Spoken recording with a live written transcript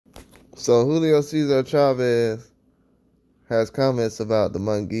So Julio Cesar Chavez has comments about the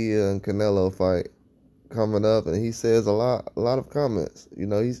Munguia and Canelo fight coming up, and he says a lot of comments.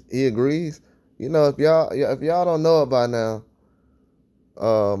 He agrees. If y'all don't know it by now,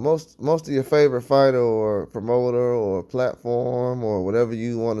 most of your favorite fighter or promoter or platform or whatever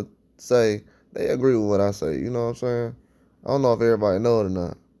you want to say, they agree with what I say. You know what I'm saying? I don't know if everybody know it or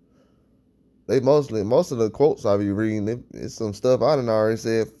not. They most of the quotes I be reading, it's some stuff I done already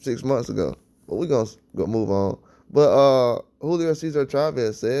said 6 months ago. But we gonna go move on. But Julio Cesar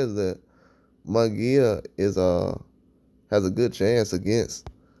Chavez says that Munguia has a good chance against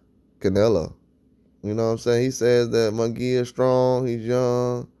Canelo. You know what I'm saying? He says that Munguia is strong, he's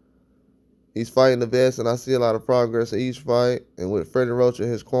young, he's fighting the best, and I see a lot of progress in each fight. And with Freddie Roach in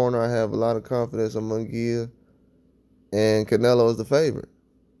his corner, I have a lot of confidence in Munguia. And Canelo is the favorite.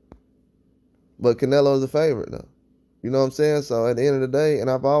 But Canelo is the favorite though. You know what I'm saying? So at the end of the day, and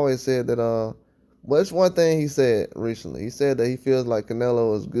I've always said that well, it's one thing he said recently. He said that he feels like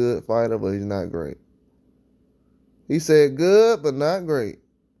Canelo is a good fighter, but he's not great. He said good, but not great.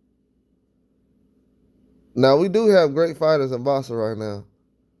 Now we do have great fighters in boxing right now,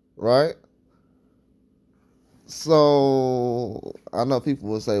 right? So I know people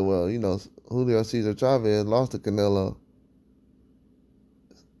will say, well, Julio Cesar Chavez lost to Canelo,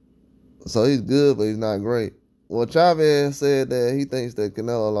 so he's good, but he's not great. Well, Chavez said that he thinks that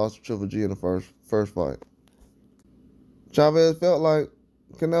Canelo lost to Triple G in the first fight. Chavez felt like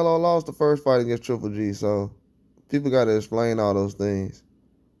Canelo lost the first fight against Triple G, so people got to explain all those things.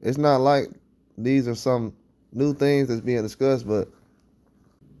 It's not like these are some new things that's being discussed,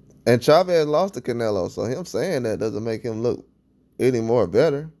 and Chavez lost to Canelo, so him saying that doesn't make him look any more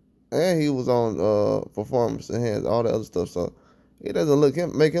better. And he was on performance enhanced, all that other stuff, so it doesn't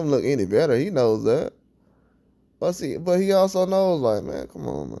make him look any better. He knows that. But he also knows, like, man, come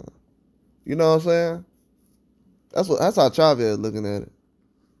on, man. You know what I'm saying? That's how Chavez is looking at it.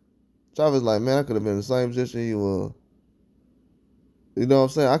 Chavez like, man, I could have been in the same position you were. You know what I'm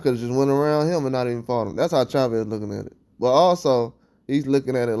saying? I could have just went around him and not even fought him. That's how Chavez is looking at it. But also, he's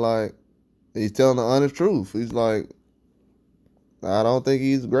looking at it like he's telling the honest truth. He's like, I don't think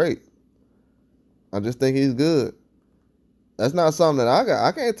he's great. I just think he's good. That's not something that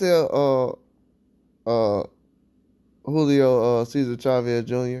I can't tell Julio Cesar Chavez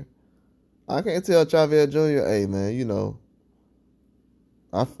Jr. I can't tell Chavez Jr., hey man,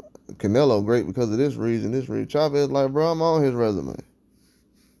 I Canelo great because of this reason, this reason. Chavez like, bro, I'm on his resume.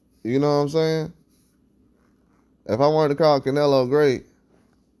 You know what I'm saying? If I wanted to call Canelo great,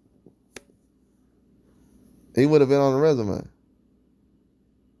 he would have been on the resume.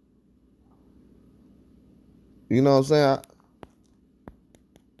 You know what I'm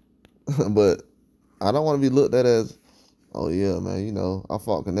saying? But I don't want to be looked at as, oh yeah, man, I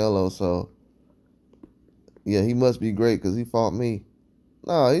fought Canelo, so yeah, he must be great because he fought me.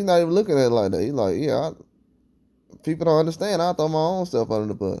 No, he's not even looking at it like that. He's like, yeah, people don't understand. I throw my own stuff under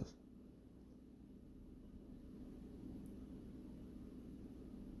the bus.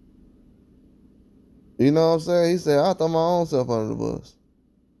 You know what I'm saying? He said, I throw my own self under the bus.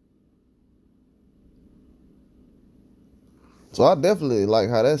 So I definitely like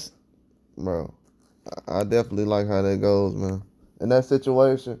how that's, bro. I definitely like how that goes, man. In that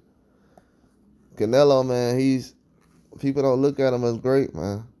situation, Canelo, man, people don't look at him as great,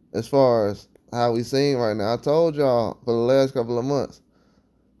 man. As far as how we seen right now. I told y'all for the last couple of months,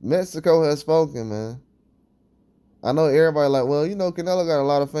 Mexico has spoken, man. I know everybody like, well, Canelo got a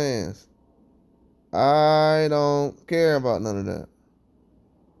lot of fans. I don't care about none of that.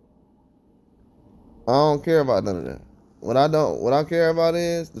 I don't care about none of that. What I care about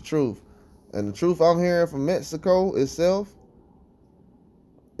is the truth. And the truth I'm hearing from Mexico itself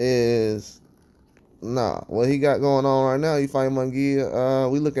is, nah, what he got going on right now, he fighting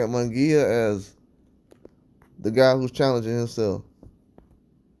Munguia. We look at Munguia as the guy who's challenging himself.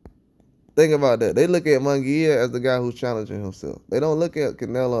 Think about that. They look at Munguia as the guy who's challenging himself. They don't look at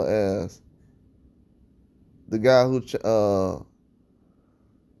Canelo as the guy who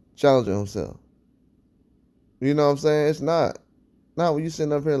challenging himself. You know what I'm saying? It's not. Not when you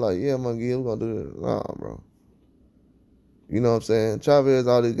sitting up here like, yeah, Munguia, we're gonna do this. Nah, bro. You know what I'm saying? Chavez,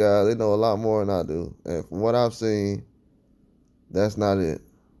 all these guys, they know a lot more than I do. And from what I've seen, that's not it.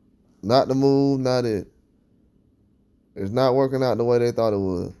 Not the move, not it. It's not working out the way they thought it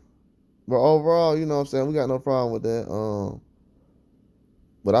would. But overall, you know what I'm saying? We got no problem with that.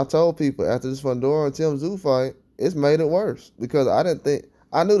 But I told people after this Fundora and Tim Tszyu fight, it's made it worse. Because I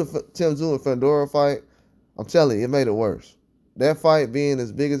knew the Tim Tszyu and Fundora fight, I'm telling you, it made it worse. That fight being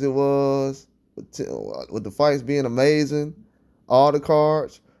as big as it was, with the fights being amazing, all the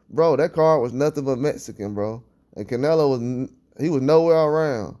cards. Bro, that card was nothing but Mexican, bro. And Canelo he was nowhere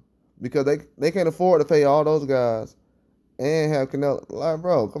around because they can't afford to pay all those guys and have Canelo. Like,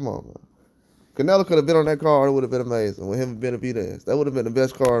 bro, come on, man. Canelo could have been on that card. It would have been amazing with him and Benavidez. That would have been the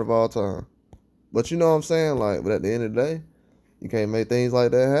best card of all time. But you know what I'm saying? Like, but at the end of the day, you can't make things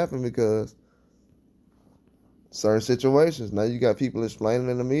like that happen because certain situations. Now you got people explaining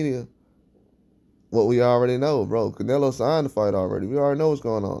in the media what we already know, bro. Canelo signed the fight already. We already know what's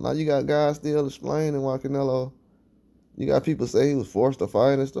going on. Now you got guys still explaining why Canelo. You got people say he was forced to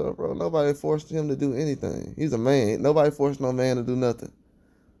fight and stuff, bro. Nobody forced him to do anything. He's a man. Nobody forced no man to do nothing.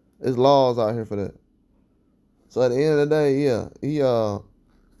 There's laws out here for that. So at the end of the day, yeah,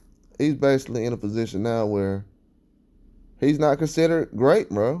 he's basically in a position now where he's not considered great,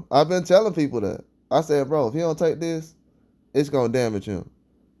 bro. I've been telling people that. I said, bro, if he don't take this, it's gonna damage him.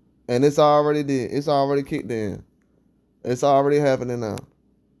 And it's already did. It's already kicked in. It's already happening now.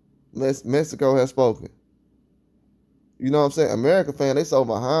 Mexico has spoken. You know what I'm saying? American fan, they so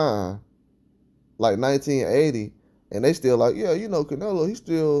behind like 1980, and they still like, yeah, you know, Canelo, he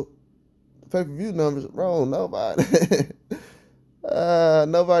still pay-per-view numbers, bro. Nobody,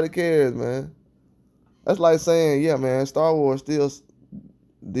 nobody cares, man. That's like saying, yeah, man, Star Wars still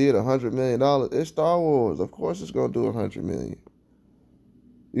did $100 million. It's Star Wars, of course, it's gonna do $100 million.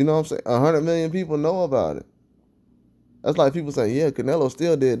 You know what I'm saying? 100 million people know about it. That's like people saying, yeah, Canelo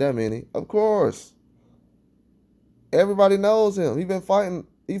still did that many. Of course. Everybody knows him. He been fighting.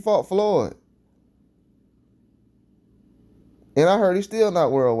 He fought Floyd. And I heard he's still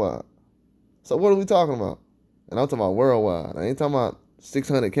not worldwide. So what are we talking about? And I'm talking about worldwide. I ain't talking about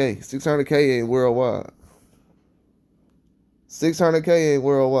 600K. 600K ain't worldwide. 600K ain't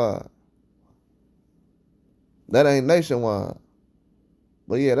worldwide. That ain't nationwide.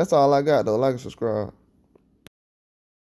 But yeah, that's all I got though. Like and subscribe.